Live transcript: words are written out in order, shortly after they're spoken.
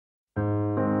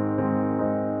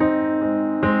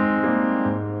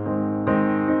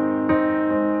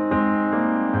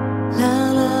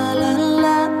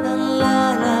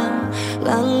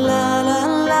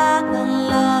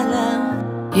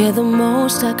You're the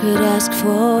most I could ask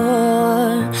for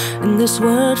in this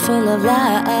world full of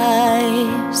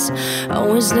lies.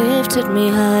 Always lifted me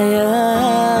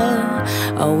higher,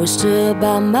 always stood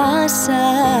by my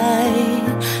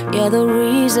side. You're the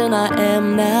reason I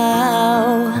am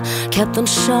now, kept on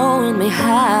showing me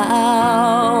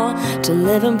how to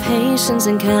live in patience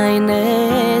and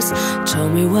kindness.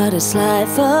 Told me what it's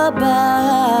life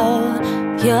about.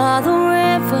 You're the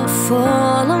river full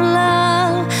of love.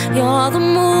 You're the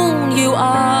moon, you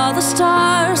are the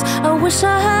stars. I wish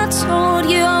I had told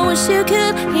you, I wish you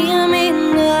could hear me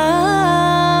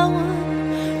now.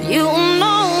 You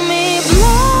know me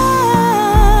blind,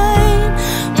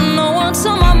 no one's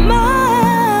on my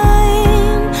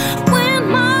mind. When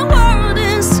my world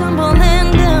is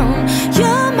tumbling down,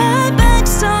 you're my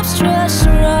backstop, stretched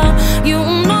around. You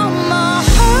know my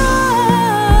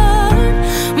heart,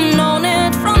 known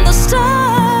it from the start.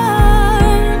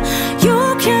 You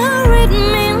carried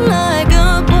me like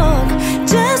a book,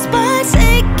 just by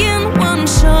taking one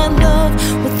shot look.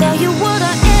 Without you, would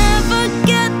I ever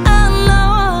get along?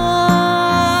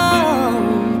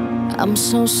 I'm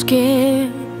so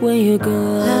scared where you go.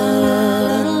 La la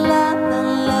la la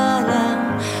la la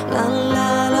la la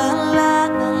la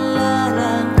la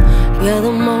la. You're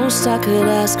the most I could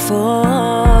ask for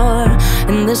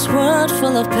in this world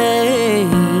full of pain.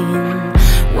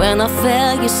 When I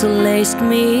fell, you still laced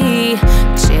me,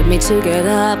 cheered me to get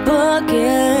up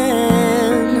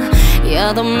again.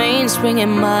 You're the mainspring in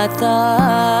my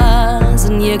thoughts,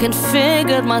 and you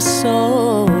configured my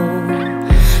soul.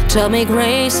 Taught me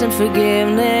grace and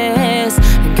forgiveness,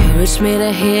 encouraged me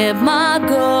to hit my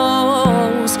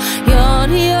goals. You're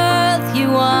the earth,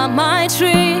 you are my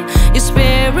tree. Your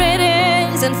spirit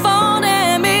is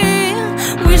enfolding me.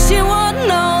 Wish you would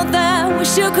know that,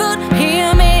 wish you could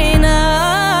hear me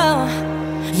now.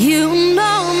 You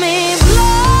know me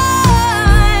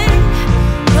blind,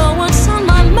 no one's on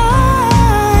my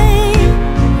mind.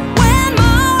 When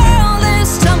my world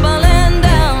is tumbling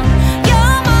down,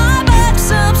 you're my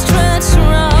backstop, stretched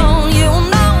around. You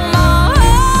know my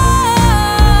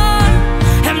heart,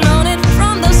 have known it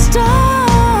from the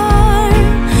start.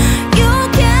 You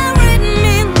carried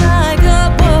me like a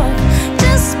book,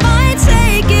 just by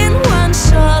taking one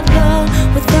shot look.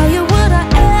 Without you, would I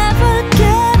ever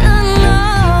get along?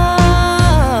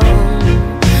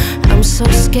 I'm so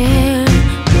scared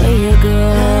where you go.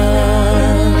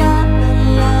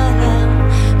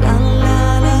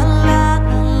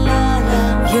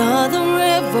 You're the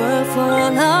river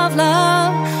full of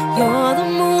love. You're the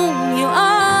moon, you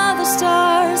are the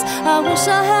stars. I wish I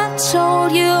had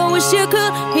told you, wish you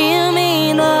could hear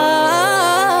me now.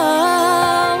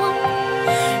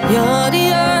 You're the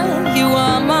earth, you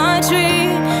are my tree.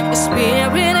 Your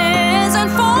spirit is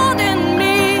unfolding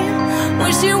me.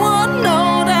 Wish you would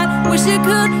know that, wish you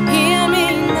could hear me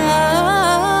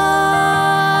now.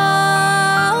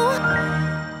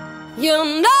 You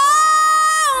know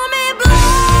me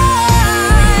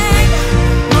blind,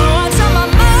 no one's on my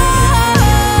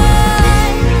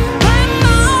mind. When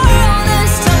my world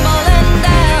is tumbling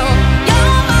down,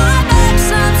 you're my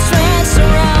backstop, stretched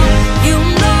around. You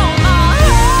know my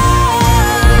heart,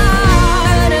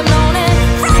 I've known it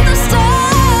from the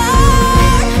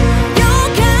start. You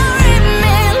carried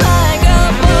me like a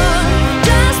book,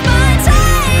 just by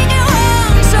taking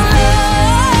one shot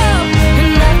look.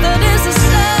 And after this is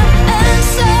said and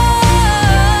done,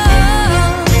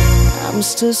 I'm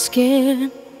still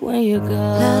scared where you go.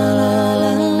 La la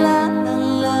la la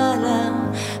la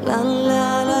la la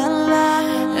la.